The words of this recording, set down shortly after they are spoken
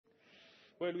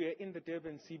Well, we are in the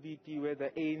Durban CBD where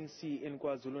the ANC in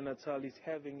KwaZulu-Natal is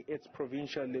having its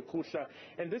provincial Lekgotla.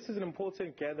 And this is an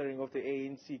important gathering of the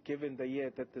ANC given the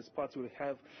year that this party will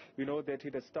have. We know that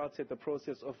it has started the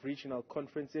process of regional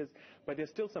conferences, but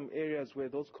there's still some areas where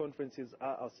those conferences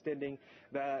are outstanding.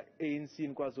 The ANC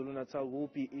in KwaZulu-Natal will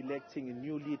be electing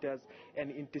new leaders. And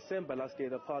in December last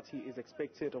year, the party is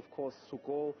expected, of course, to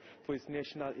go for its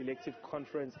national elective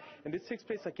conference. And this takes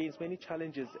place against many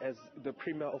challenges, as the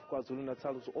Premier of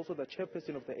KwaZulu-Natal, who's also the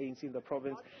chairperson of the ANC in the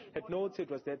province, had noted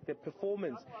was that the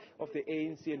performance of the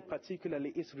ANC and particularly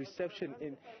its reception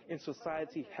in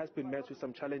society has been met with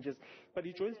some challenges. But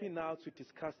he joins me now to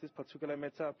discuss this particular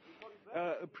matter.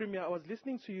 Premier, I was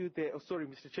listening to you there,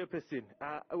 Mr. Chairperson.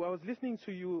 I was listening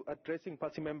to you addressing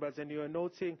party members, and you were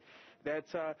noting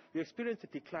that you experienced a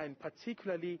decline,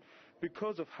 particularly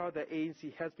because of how the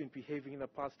ANC has been behaving in the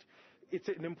past. It's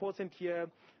an important year.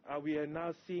 We are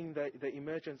now seeing the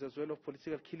emergence as well of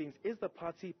political killings. Is the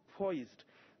party poised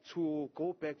to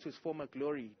go back to its former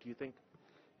glory, do you think?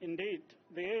 Indeed,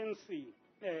 the ANC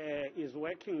is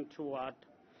working toward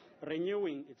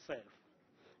renewing itself.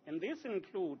 And this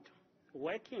includes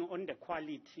working on the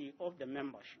quality of the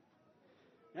membership.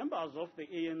 Members of the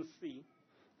ANC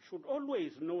should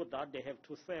always know that they have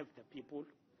to serve the people,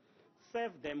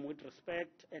 serve them with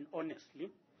respect and honestly,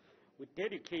 with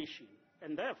dedication.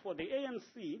 And therefore, the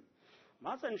ANC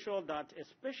must ensure that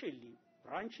especially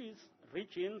branches,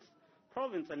 regions,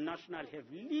 province and national have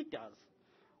leaders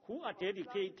who are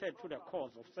dedicated to the cause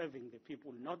of serving the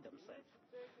people, not themselves.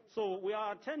 So we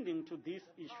are attending to this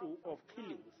issue of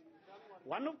killings.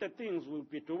 One of the things we'll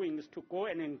be doing is to go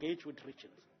and engage with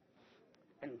regions,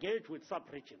 engage with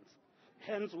sub-regions.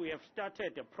 Hence, we have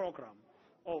started a program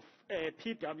of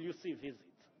PWC visits.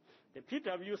 The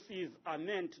PWCs are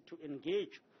meant to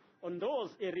engage on those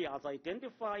areas,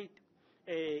 identified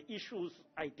issues,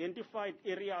 identified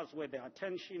areas where there are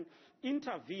tension,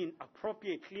 intervene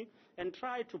appropriately and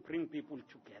try to bring people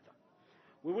together.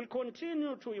 We will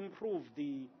continue to improve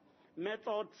the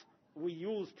methods we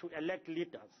use to elect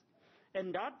leaders.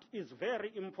 And that is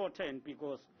very important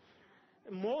because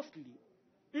mostly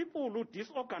people who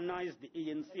disorganize the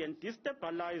ANC and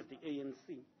destabilize the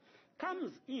ANC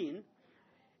comes in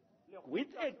with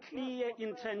a clear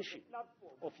intention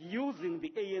of using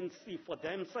the ANC for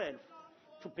themselves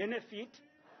to benefit,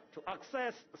 to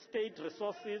access state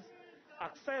resources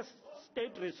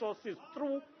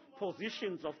through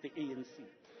positions of the ANC.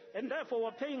 And therefore,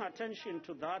 we're paying attention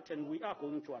to that and we are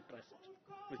going to address it.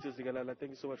 Mr. Zikalala,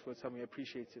 thank you so much for your time. We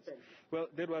appreciate it. Well,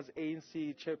 that was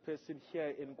ANC chairperson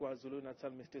here in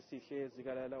KwaZulu-Natal, Mr. Sihle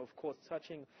Zikalala, of course,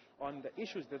 touching on the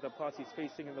issues that the party is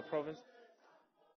facing in the province.